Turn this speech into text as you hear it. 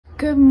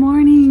Good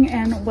morning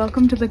and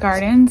welcome to the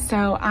garden.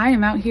 So I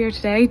am out here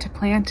today to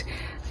plant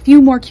a few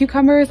more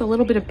cucumbers, a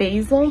little bit of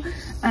basil,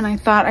 and I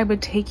thought I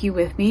would take you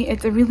with me.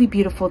 It's a really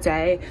beautiful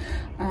day.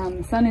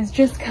 The sun is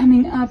just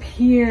coming up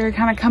here,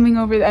 kind of coming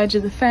over the edge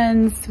of the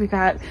fence. We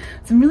got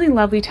some really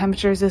lovely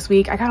temperatures this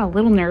week. I got a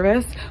little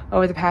nervous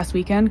over the past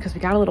weekend because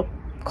we got a little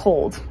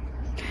cold.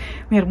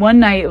 We had one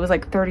night, it was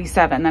like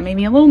 37. That made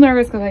me a little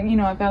nervous because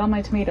I've got all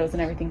my tomatoes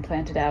and everything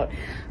planted out.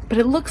 But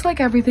it looks like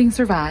everything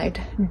survived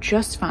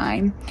just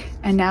fine.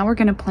 And now we're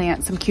gonna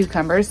plant some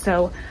cucumbers.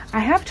 So I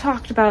have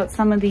talked about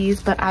some of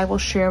these, but I will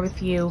share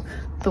with you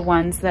the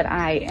ones that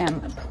I am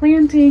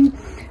planting,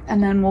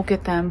 and then we'll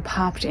get them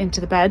popped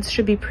into the beds.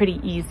 Should be pretty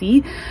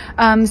easy.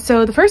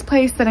 So the first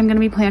place that I'm gonna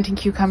be planting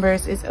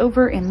cucumbers is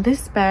over in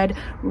this bed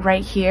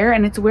right here.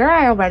 And it's where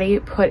I already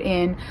put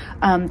in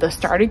the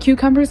started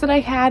cucumbers that I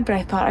had, but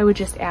I thought I would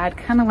just add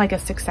kind of like a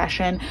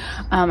succession.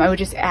 I would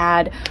just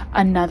add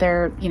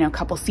another,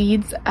 couple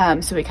seeds.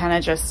 So we kind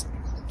of just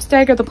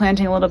stagger the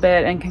planting a little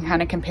bit and can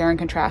kind of compare and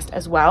contrast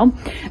as well.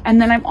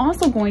 And then I'm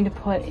also going to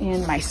put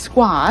in my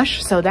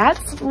squash. So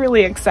that's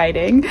really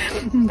exciting.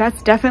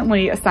 That's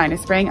definitely a sign of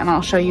spring, and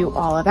I'll show you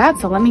all of that.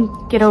 So let me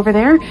get over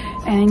there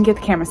and get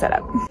the camera set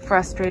up.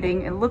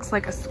 Frustrating. It looks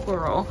like a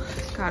squirrel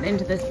got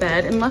into this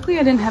bed, and luckily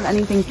I didn't have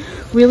anything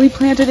really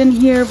planted in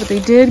here, but they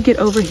did get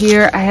over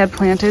here. I had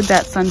planted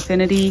that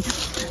Sunfinity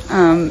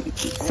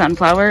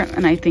sunflower,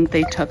 and I think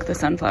they took the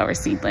sunflower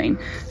seedling.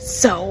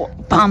 So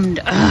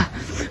bummed.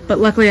 But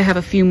luckily I have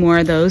a few more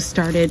of those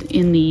started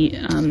in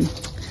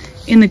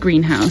the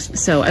greenhouse,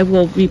 so I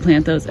will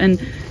replant those. And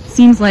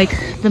seems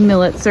like the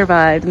millet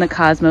survived and the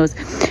cosmos.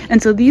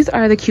 And so these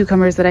are the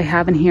cucumbers that I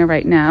have in here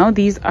right now.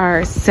 These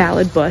are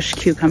salad bush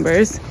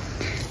cucumbers.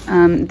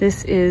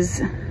 This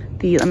is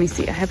the, let me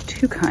see, I have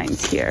two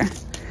kinds here.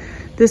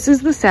 This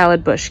is the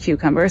salad bush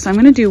cucumber. So I'm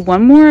gonna do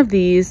one more of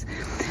these,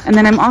 and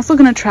then I'm also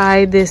gonna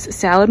try this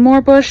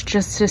Saladmore bush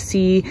just to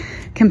see,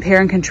 compare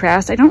and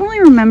contrast. I don't really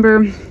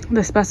remember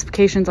the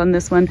specifications on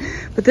this one,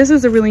 but this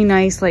is a really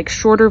nice, like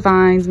shorter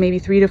vines, maybe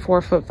 3 to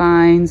 4 foot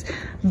vines,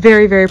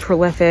 very, very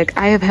prolific.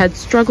 I have had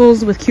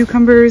struggles with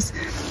cucumbers,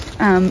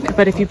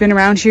 but if you've been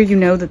around here, you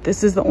know that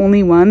this is the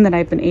only one that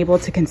I've been able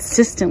to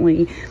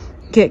consistently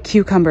get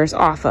cucumbers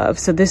off of.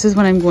 So this is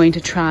what I'm going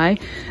to try,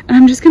 and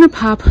I'm just gonna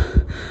pop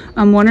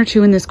one or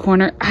two in this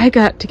corner. I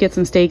got to get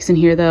some stakes in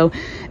here though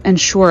and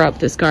shore up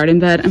this garden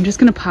bed. I'm just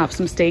gonna pop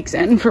some stakes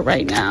in for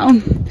right now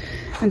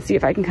and see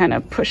if I can kind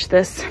of push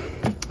this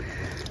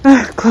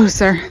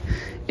closer.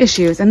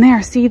 Issues. And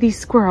there, see these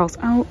squirrels.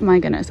 Oh my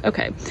goodness.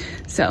 Okay,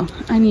 so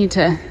I need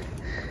to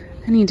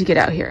get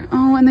out here.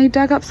 Oh, and they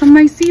dug up some of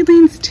my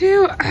seedlings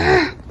too.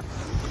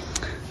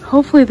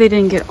 Hopefully they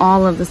didn't get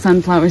all of the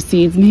sunflower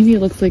seeds. Maybe it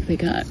looks like they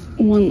got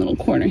one little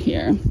corner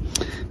here.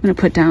 I'm gonna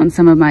put down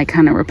some of my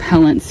kind of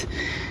repellents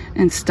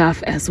and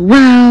stuff as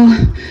well.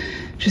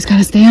 Just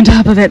gotta stay on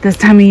top of it this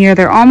time of year.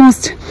 We're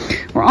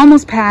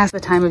almost past the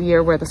time of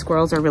year where the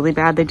squirrels are really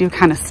bad. They do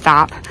kind of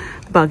stop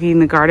bugging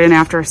the garden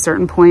after a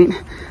certain point,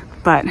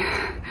 but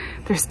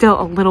there's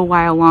still a little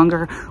while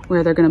longer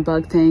where they're gonna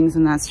bug things,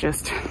 and it's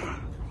just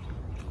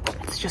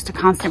a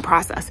constant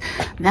process.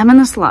 Them and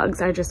the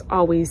slugs are just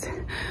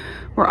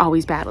we're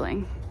always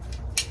battling.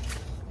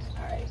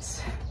 All right,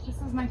 this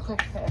is my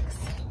quick fix.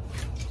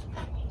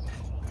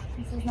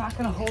 This is not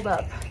gonna hold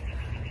up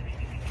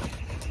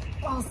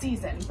all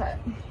season, but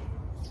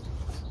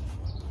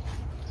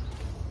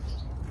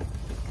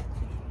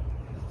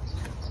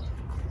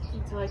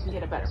until I can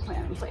get a better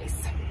plan in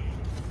place.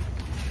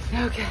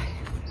 Okay,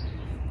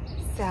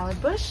 salad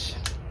bush.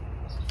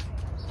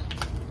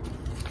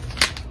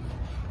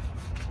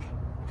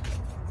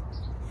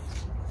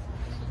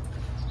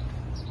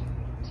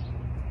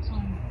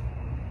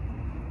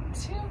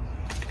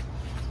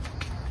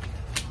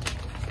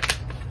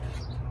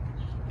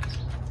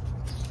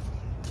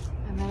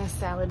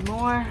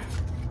 Saladmore.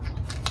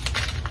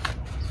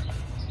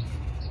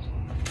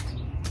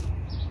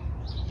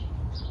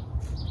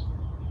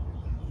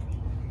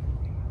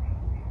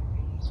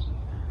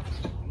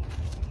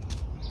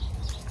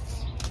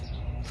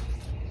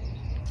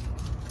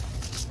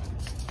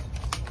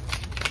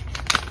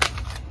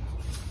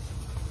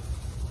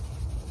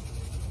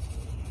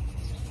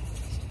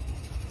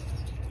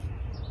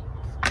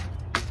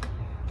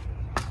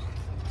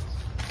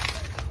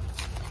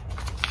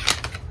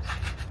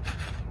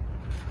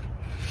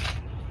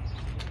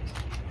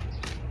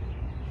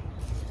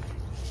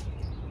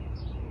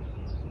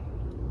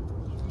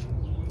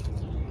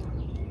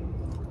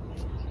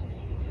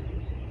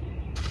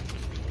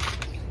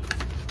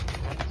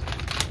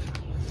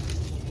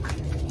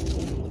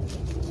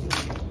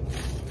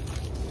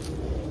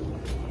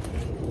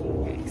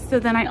 So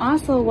then I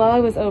also, while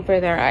I was over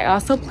there, I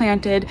also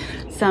planted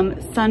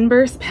some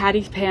Sunburst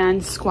Patty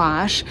Pan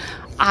squash.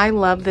 I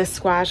love this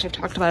squash. I've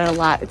talked about it a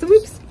lot.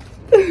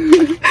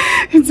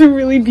 It's a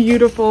really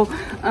beautiful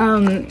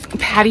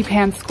patty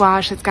pan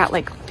squash. It's got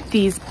like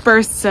these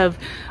bursts of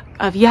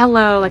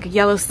yellow, like a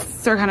yellow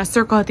kind of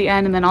circle at the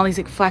end, and then all these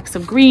like flecks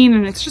of green,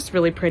 and it's just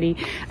really pretty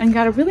and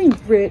got a really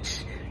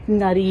rich,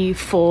 nutty,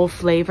 full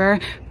flavor.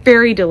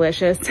 Very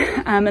delicious.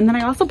 And then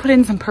I also put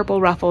in some purple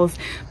ruffles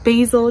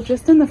basil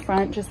just in the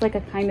front, just like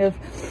a kind of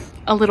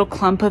a little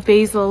clump of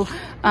basil.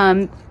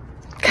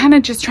 Kind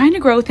of just trying to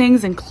grow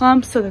things in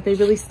clumps so that they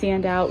really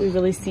stand out. We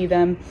really see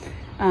them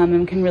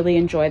and can really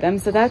enjoy them.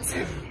 So that's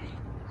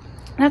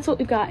what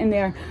we've got in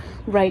there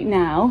right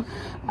now.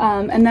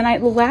 And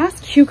then the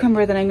last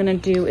cucumber that I'm gonna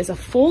do is a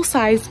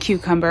full-size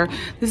cucumber.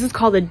 This is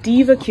called a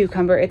Diva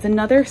cucumber. It's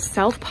another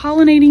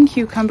self-pollinating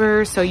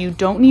cucumber, so you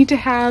don't need to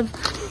have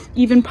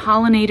even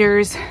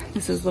pollinators.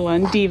 This is the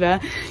one, Diva.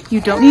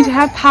 You don't need to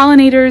have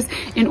pollinators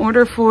in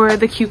order for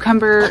the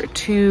cucumber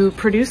to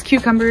produce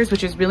cucumbers,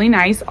 which is really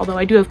nice, although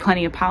I do have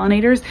plenty of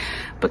pollinators,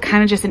 but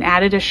kind of just an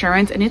added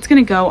assurance. And it's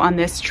gonna go on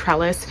this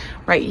trellis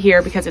right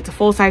here because it's a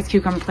full-size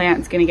cucumber plant.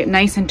 It's gonna get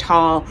nice and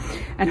tall,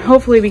 and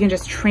hopefully we can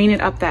just train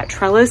it up that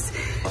trellis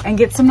and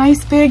get some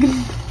nice big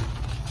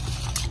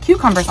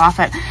cucumbers off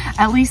it.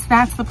 At least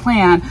that's the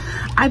plan.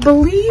 I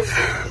believe,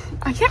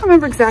 I can't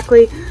remember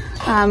exactly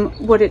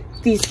what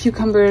these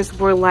cucumbers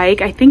were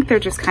like. I think they're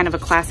just kind of a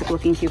classic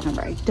looking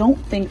cucumber. I don't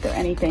think they're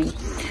anything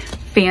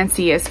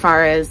fancy as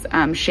far as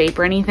shape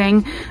or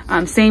anything.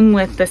 Same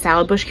with the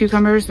salad bush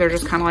cucumbers. They're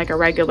just kind of like a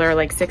regular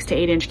like 6 to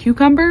 8 inch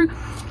cucumber,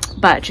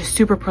 but just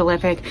super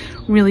prolific,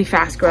 really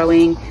fast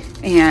growing,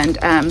 and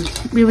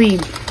really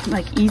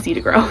like easy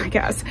to grow, I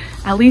guess,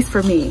 at least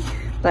for me.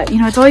 But you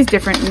know, it's always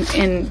different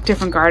in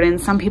different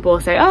gardens. Some people will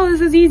say, oh,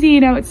 this is easy,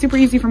 you know, it's super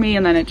easy for me,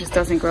 and then it just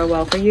doesn't grow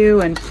well for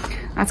you, and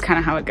that's kind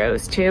of how it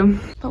goes too.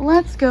 But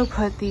let's go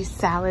put these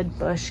salad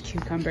bush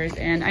cucumbers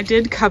in. I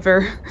did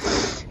cover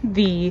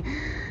the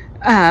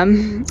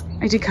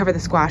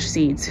squash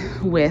seeds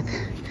with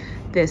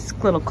this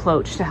little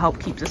cloche to help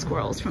keep the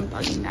squirrels from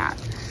bugging that.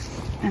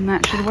 And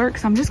that should work.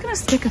 So I'm just gonna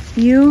stick a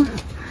few.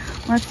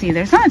 Let's see,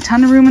 there's not a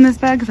ton of room in this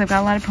bag because I've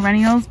got a lot of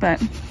perennials,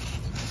 but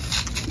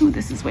ooh,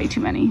 this is way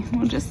too many.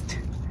 We'll just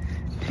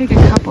take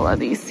a couple of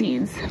these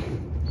seeds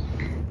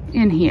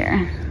in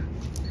here.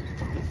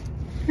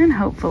 And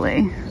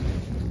hopefully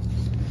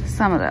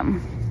some of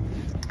them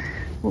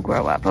will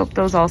grow up. Oh,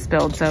 those all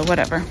spilled, so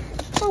whatever.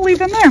 We'll leave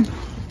them there.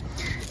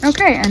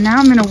 Okay, and now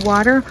I'm gonna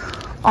water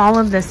all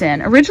of this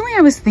in. Originally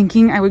I was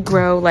thinking I would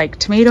grow like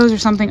tomatoes or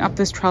something up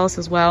this trellis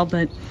as well,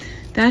 but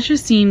that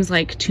just seems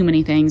like too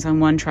many things on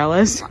one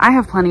trellis. I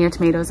have plenty of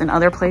tomatoes in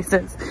other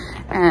places,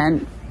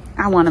 and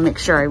I wanna make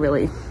sure I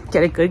really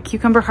get a good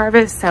cucumber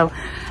harvest, so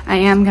I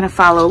am gonna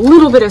follow a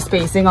little bit of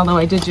spacing, although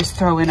I did just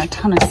throw in a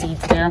ton of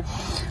seeds there.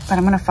 But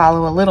I'm gonna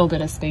follow a little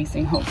bit of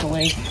spacing,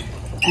 hopefully.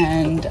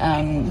 And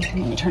let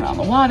me turn on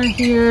the water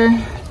here.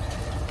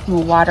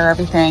 We'll water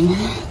everything.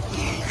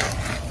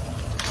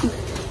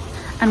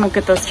 And we'll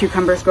get those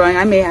cucumbers growing.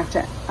 I may have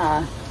to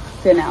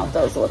thin out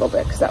those a little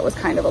bit because that was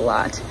kind of a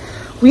lot.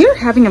 We are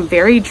having a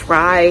very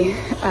dry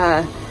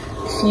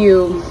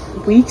few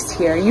weeks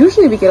here.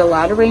 Usually we get a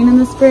lot of rain in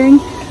the spring,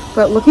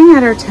 but looking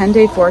at our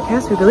 10-day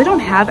forecast, we really don't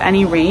have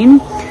any rain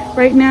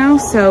right now.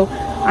 So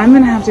I'm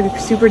gonna have to be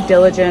super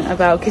diligent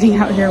about getting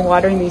out here and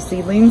watering these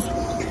seedlings.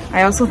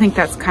 I also think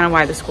that's kind of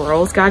why the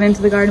squirrels got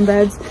into the garden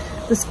beds.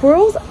 The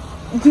squirrels,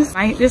 this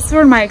is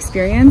sort of my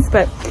experience,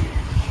 but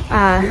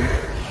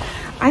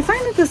I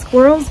find that the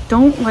squirrels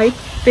don't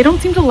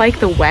seem to like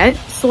the wet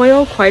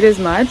soil quite as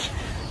much.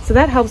 So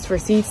that helps for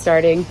seed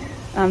starting.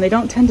 They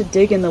don't tend to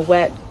dig in the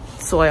wet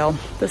soil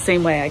the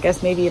same way. I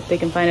guess maybe if they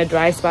can find a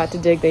dry spot to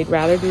dig, they'd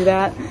rather do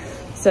that.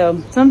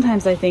 So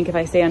sometimes I think if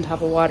I stay on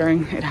top of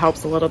watering, it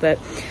helps a little bit.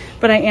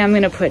 But I am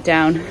gonna put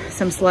down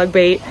some slug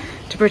bait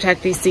to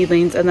protect these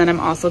seedlings, and then I'm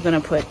also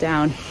gonna put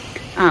down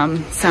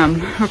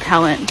some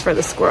repellent for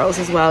the squirrels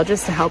as well,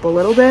 just to help a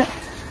little bit.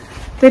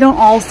 They don't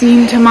all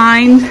seem to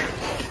mind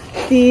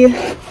the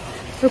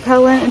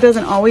repellent. It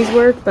doesn't always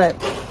work, but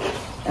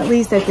at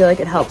least I feel like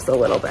it helps a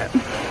little bit.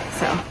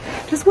 So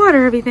just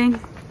water everything.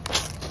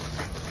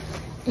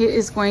 It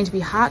is going to be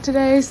hot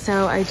today,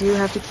 so I do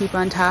have to keep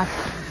on top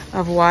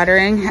of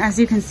watering. As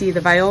you can see,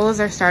 the violas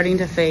are starting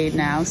to fade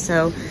now,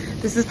 so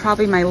this is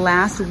probably my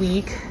last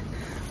week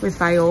with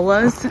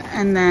violas,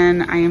 and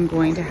then I am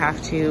going to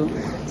have to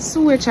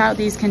switch out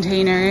these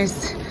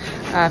containers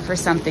for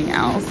something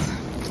else.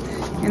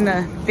 In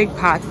the big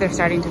pots, they're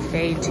starting to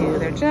fade too.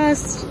 They're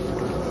just,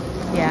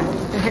 yeah,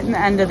 they're hitting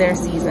the end of their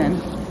season.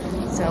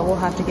 So we'll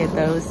have to get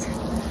those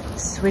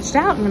switched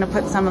out. I'm gonna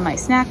put some of my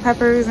snack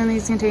peppers in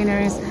these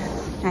containers.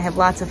 I have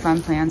lots of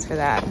fun plans for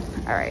that.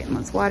 All right,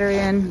 let's water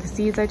in the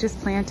seeds I just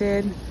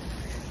planted.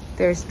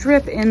 There's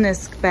drip in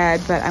this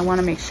bed, but I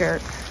wanna make sure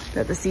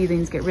that the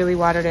seedlings get really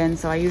watered in,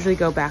 so I usually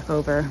go back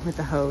over with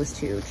the hose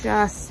too,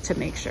 just to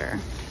make sure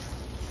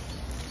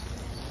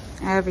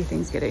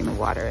everything's getting the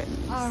water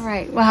in. All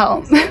right,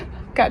 well,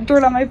 got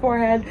dirt on my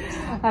forehead.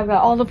 I've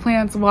got all the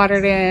plants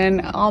watered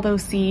in, all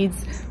those seeds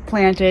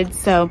planted,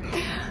 so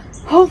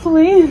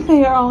hopefully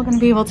they are all gonna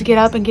be able to get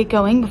up and get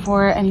going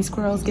before any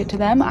squirrels get to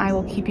them. I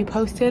will keep you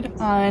posted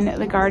on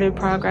the garden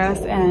progress,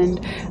 and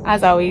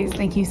as always,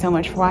 thank you so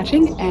much for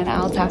watching, and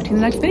I'll talk to you in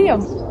the next video.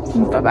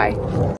 Bye-bye.